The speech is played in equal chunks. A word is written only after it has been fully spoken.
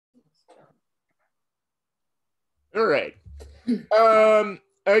All right.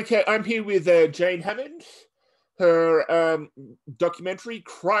 Okay, I'm here with Jane Hammond. Her documentary,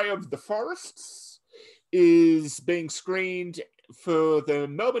 Cry of the Forests, is being screened for the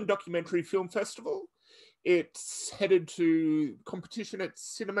Melbourne Documentary Film Festival. It's headed to competition at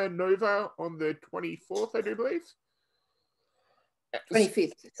Cinema Nova on the 24th, I do believe.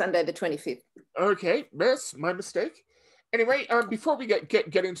 25th, Sunday the 25th. Okay, yes, my mistake. Anyway, before we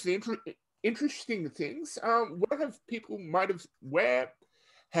get into the interesting things, where have people might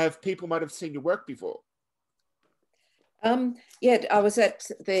have seen your work before? Yeah, I was at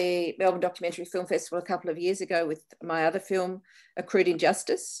the Melbourne Documentary Film Festival a couple of years ago with my other film, Accrued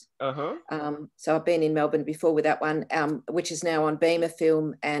Injustice. So I've been in Melbourne before with that one, which is now on Beamer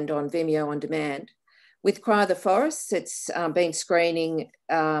Film and on Vimeo On Demand. With Cry of the Forests, it's been screening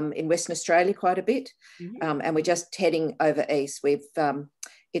in Western Australia quite a bit, and we're just heading over east.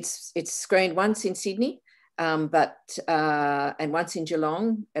 It's screened once in Sydney, and once in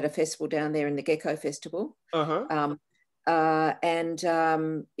Geelong at a festival down there in the Gecko Festival. Cry of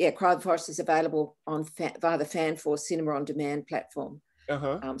the Forest is available on via the Fanforce Cinema On Demand platform.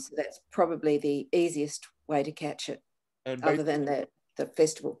 So that's probably the easiest way to catch it, other than the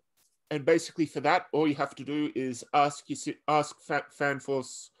festival. And basically, for that, all you have to do is ask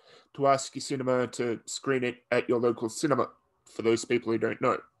Fanforce to ask your cinema to screen it at your local cinema. For those people who don't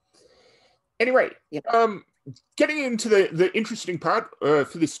know. Anyway, getting into the interesting part for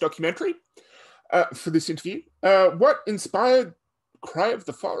this documentary. For this interview, what inspired Cry of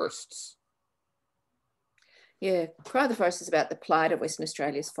the Forests? Yeah, Cry of the Forest is about the plight of Western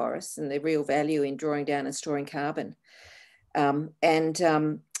Australia's forests and the real value in drawing down and storing carbon. I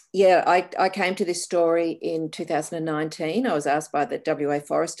came to this story in 2019. I was asked by the WA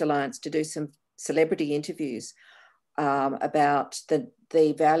Forest Alliance to do some celebrity interviews about the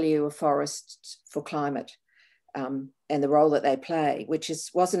value of forests for climate. And the role that they play, which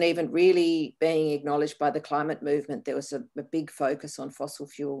wasn't even really being acknowledged by the climate movement. There was a big focus on fossil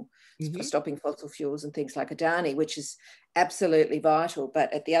fuel, for stopping fossil fuels and things like Adani, which is absolutely vital.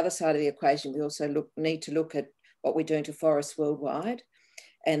 But at the other side of the equation, we also need to look at what we're doing to forests worldwide.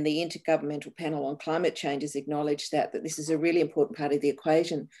 And the Intergovernmental Panel on Climate Change has acknowledged that this is a really important part of the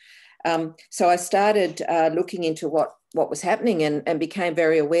equation. So I started looking into what was happening and became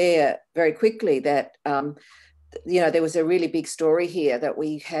very aware very quickly that there was a really big story here that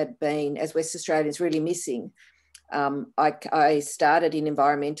we had been, as West Australians, really missing. I started in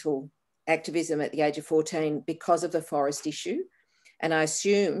environmental activism at the age of 14 because of the forest issue. And I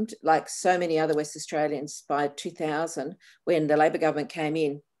assumed, like so many other West Australians, by 2000, when the Labor government came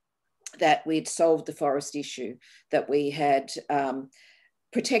in, that we'd solved the forest issue, that we had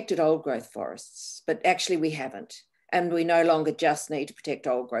protected old growth forests. But actually we haven't. And we no longer just need to protect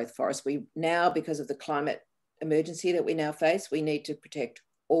old growth forests. We now, because of the climate emergency that we now face, we need to protect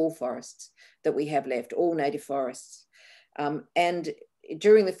all forests that we have left, all native forests. And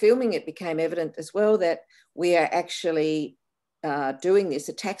during the filming, it became evident as well that we are actually doing this,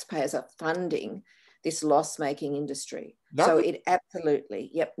 the taxpayers are funding this loss-making industry. It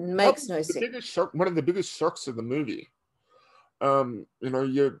absolutely, makes no sense. One of the biggest shocks of the movie. You're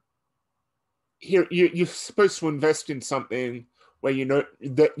supposed to invest in something where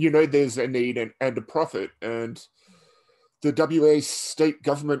there's a need and a profit, and the WA state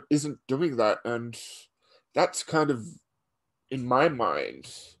government isn't doing that, and that's kind of, in my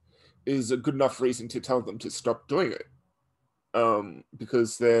mind, is a good enough reason to tell them to stop doing it,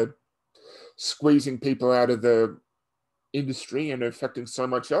 because they're squeezing people out of the industry and affecting so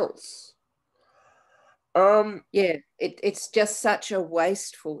much else. It's just such a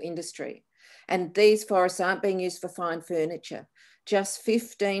wasteful industry, and these forests aren't being used for fine furniture. Just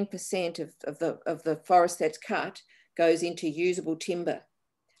 15% of the forest that's cut goes into usable timber.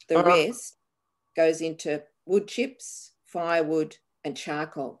 The rest goes into wood chips, firewood, and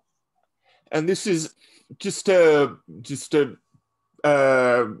charcoal. And this is just to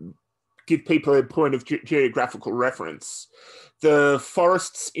give people a point of geographical reference. The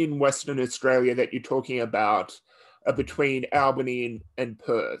forests in Western Australia that you're talking about are between Albany and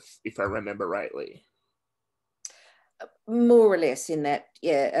Perth, if I remember rightly. More or less in that,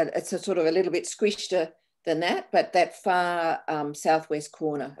 it's a sort of a little bit squished than that, but that far southwest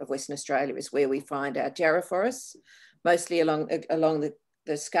corner of Western Australia is where we find our jarrah forests, mostly along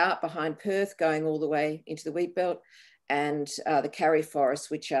the scarp behind Perth, going all the way into the wheat belt, and the Karri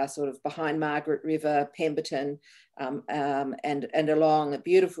forests, which are sort of behind Margaret River, Pemberton, and along a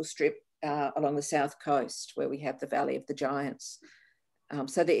beautiful strip along the south coast where we have the Valley of the Giants.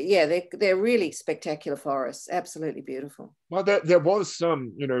 So they're really spectacular forests, absolutely beautiful. Well, there was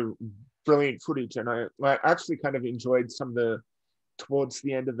some, brilliant footage, and I actually kind of enjoyed some of the towards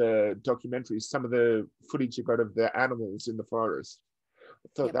the end of the documentary, some of the footage you got of the animals in the forest. I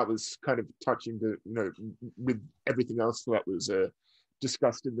thought Yep. that was kind of touching to, with everything else that was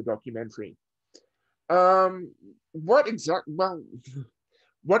discussed in the documentary. What exactly? Well,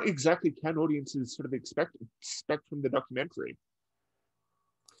 what exactly can audiences sort of expect from the documentary?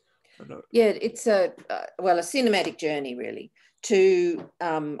 Yeah, it's a cinematic journey really.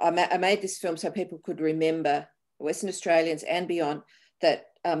 I made this film so people could remember, Western Australians and beyond, that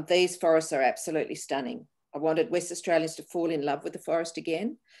these forests are absolutely stunning. I wanted West Australians to fall in love with the forest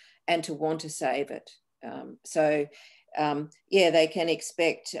again and to want to save it. They can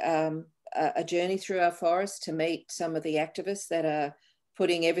expect a journey through our forests to meet some of the activists that are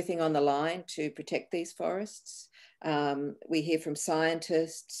putting everything on the line to protect these forests. We hear from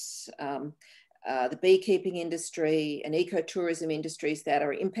scientists, the beekeeping industry and ecotourism industries that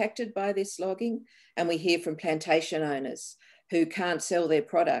are impacted by this logging. And we hear from plantation owners who can't sell their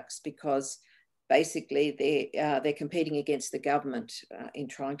products because basically they're competing against the government in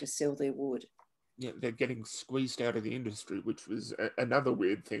trying to sell their wood. Yeah, they're getting squeezed out of the industry, which was another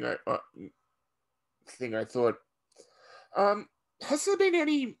weird thing I thought. Has there been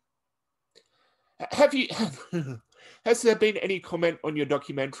any? Has there been any comment on your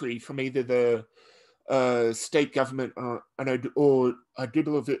documentary from either the state government or I do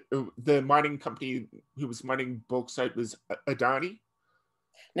believe the mining company who was mining bauxite was Adani?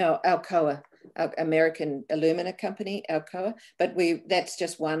 No, Alcoa, American alumina company, Alcoa. But that's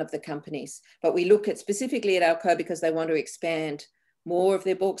just one of the companies. But we look at specifically at Alcoa because they want to expand more of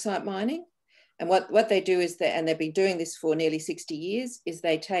their bauxite mining. And what they do is and they've been doing this for nearly 60 years, is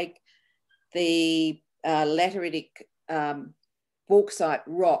they take the lateritic bauxite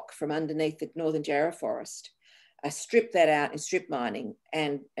rock from underneath the Northern Jarrah forest, strip that out in strip mining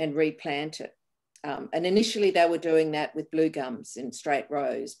and replant it. And initially they were doing that with blue gums in straight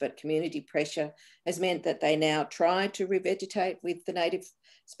rows, but community pressure has meant that they now try to revegetate with the native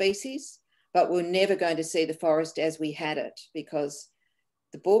species, but we're never going to see the forest as we had it because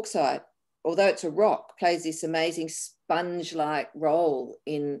the bauxite, although it's a rock, plays this amazing sponge-like role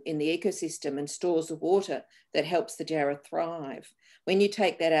in the ecosystem and stores the water that helps the Jarrah thrive. When you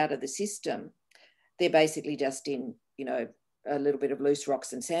take that out of the system, they're basically just in, a little bit of loose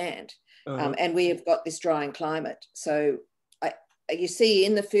rocks and sand. And we have got this drying climate. So you see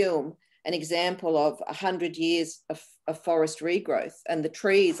in the film an example of 100 years of forest regrowth, and the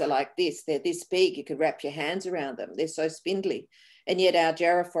trees are like this. They're this big, you could wrap your hands around them. They're so spindly. And yet our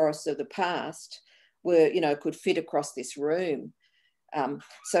Jarrah forests of the past were, could fit across this room.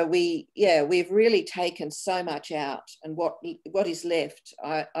 So we've really taken so much out, and what is left,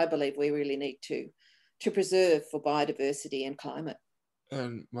 I believe we really need to preserve for biodiversity and climate.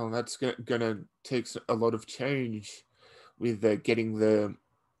 And well, that's going to take a lot of change with getting the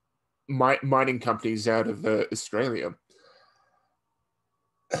mining companies out of Australia.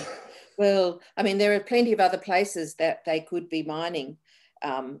 Well, I mean, there are plenty of other places that they could be mining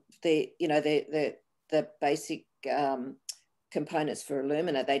the basic components for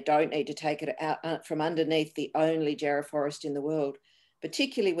alumina. They don't need to take it out from underneath the only Jarrah forest in the world,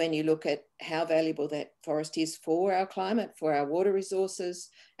 particularly when you look at how valuable that forest is for our climate, for our water resources,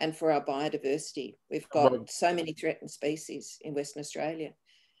 and for our biodiversity. We've got so many threatened species in Western Australia.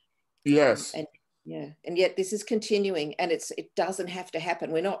 Yes. And yet this is continuing, and it doesn't have to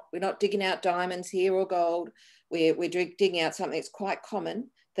happen. We're not digging out diamonds here or gold. We're digging out something that's quite common,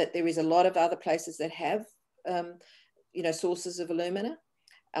 that there is a lot of other places that have sources of alumina.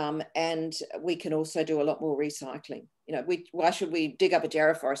 And we can also do a lot more recycling. Why should we dig up a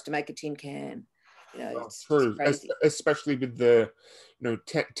Jarrah forest to make a tin can? It's true, crazy. Especially with the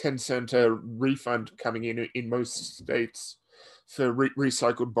 10-cent refund coming in most states for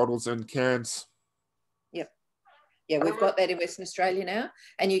recycled bottles and cans. Yep. Yeah, we've got that in Western Australia now,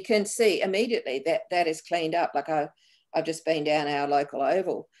 and you can see immediately that is cleaned up. Like I've just been down our local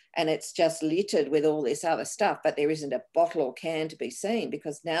oval, and it's just littered with all this other stuff, but there isn't a bottle or can to be seen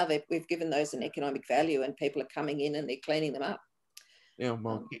because now we've given those an economic value, and people are coming in and they're cleaning them up. Yeah,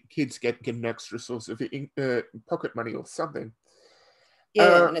 well, kids get an extra source of pocket money or something.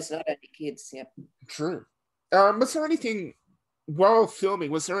 Yeah, and it's not only kids. Yeah. True. Was there anything while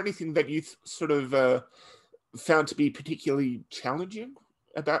filming? Was there anything that you sort of found to be particularly challenging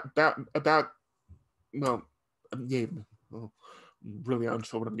about? Well, yeah. Well, really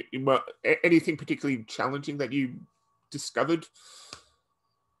unsure what I'm getting. Well, anything particularly challenging that you discovered?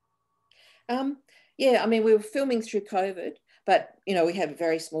 Yeah, I mean, we were filming through COVID, but we have a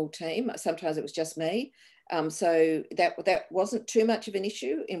very small team. Sometimes it was just me. So that wasn't too much of an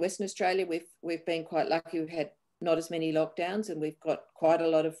issue. In Western Australia, we've been quite lucky. We've had not as many lockdowns, and we've got quite a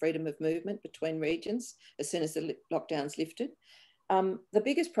lot of freedom of movement between regions as soon as the lockdowns lifted. The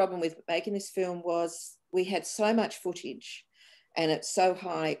biggest problem with making this film was we had so much footage, and it's so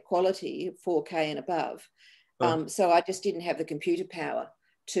high quality, 4K and above. So I just didn't have the computer power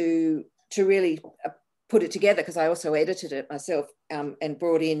to really put it together, because I also edited it myself, and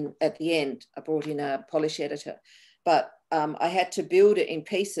brought in, at the end, I brought in a polish editor. But I had to build it in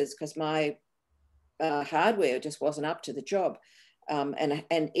pieces because my hardware just wasn't up to the job. And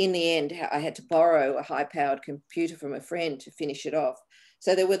in the end, I had to borrow a high-powered computer from a friend to finish it off.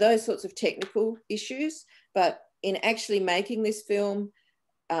 So there were those sorts of technical issues. But in actually making this film,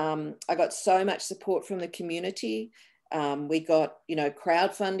 I got so much support from the community. We got,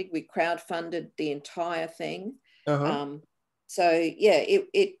 crowdfunding. We crowdfunded the entire thing. So yeah,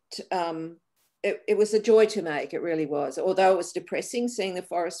 it was a joy to make. It really was. Although it was depressing seeing the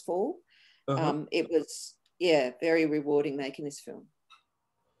forest fall, it was, very rewarding making this film.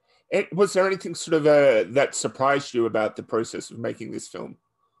 Was there anything sort of that surprised you about the process of making this film?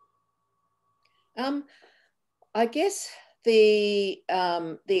 I guess the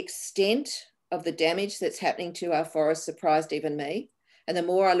extent of the damage that's happening to our forests surprised even me. And the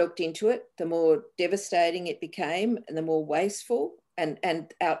more I looked into it, the more devastating it became, and the more wasteful, and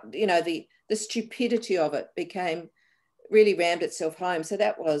the stupidity of it really rammed itself home. So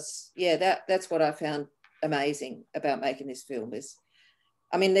that was, that's what I found amazing about making this film.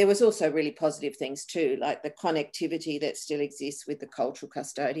 There was also really positive things too, like the connectivity that still exists with the cultural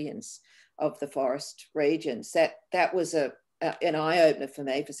custodians of the forest regions. That was an eye-opener for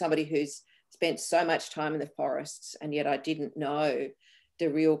me, for somebody who's spent so much time in the forests, and yet I didn't know the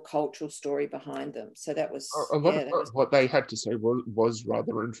real cultural story behind them. So that was a lot of what they had to say was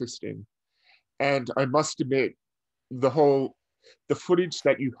rather interesting. And I must admit, the footage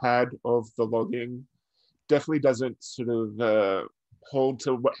that you had of the logging definitely doesn't sort of hold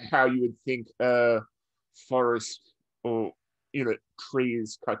to how you would think a forest or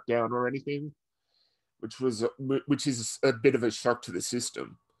trees cut down or anything, which is a bit of a shock to the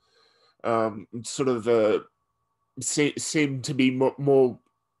system. Sort of seemed to be more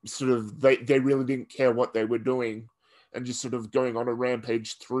sort of, they really didn't care what they were doing, and just sort of going on a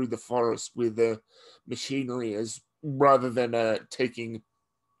rampage through the forest with the machinery, as rather than taking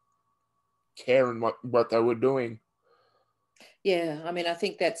care in what they were doing. Yeah, I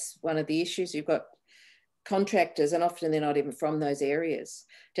think that's one of the issues. You've got contractors, and often they're not even from those areas,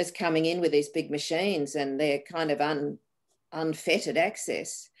 just coming in with these big machines, and they're kind of unfettered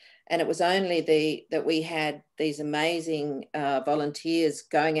access. And it was only that we had these amazing volunteers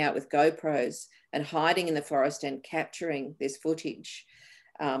going out with GoPros and hiding in the forest and capturing this footage,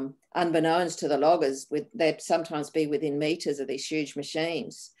 unbeknownst to the loggers. They'd sometimes be within meters of these huge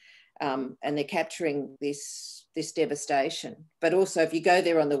machines, and they're capturing this devastation. But also, if you go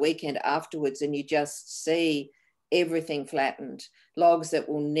there on the weekend afterwards and you just see everything flattened, logs that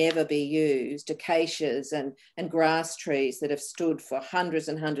will never be used, acacias and grass trees that have stood for hundreds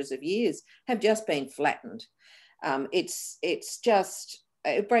and hundreds of years have just been flattened. It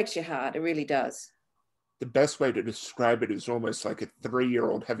breaks your heart. It really does. The best way to describe it is almost like a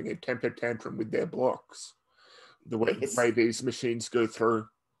 3-year-old having a temper tantrum with their blocks, the way these machines go through.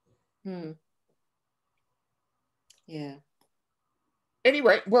 Yeah.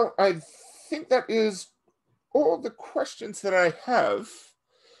 Anyway, well, I think that is all the questions that I have.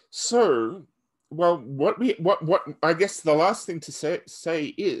 So, well, what I guess the last thing to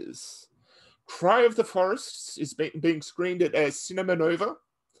say is, Cry of the Forests is being screened at Cinema Nova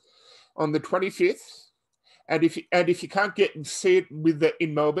on the 25th, and if you can't see it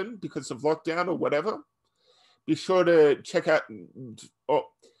in Melbourne because of lockdown or whatever, be sure to check out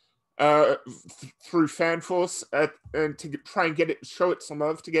through FanForce and to try and show it some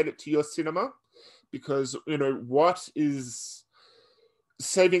love to get it to your cinema, because what is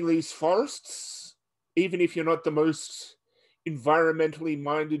saving these forests, even if you're not the most environmentally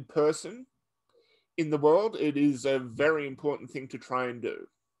minded person in the world, it is a very important thing to try and do.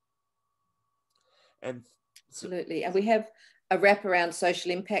 And absolutely. And we have a wraparound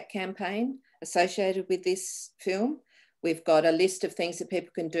social impact campaign associated with this film. We've got a list of things that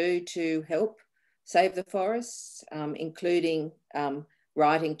people can do to help save the forests, including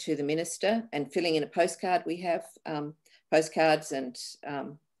writing to the minister and filling in a postcard. We have postcards and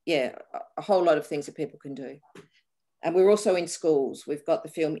a whole lot of things that people can do. And we're also in schools. We've got the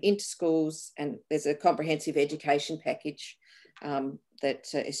film into schools, and there's a comprehensive education package that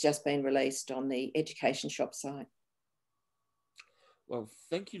has just been released on the Education Shop site. Well,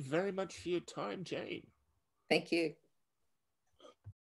 thank you very much for your time, Jane. Thank you.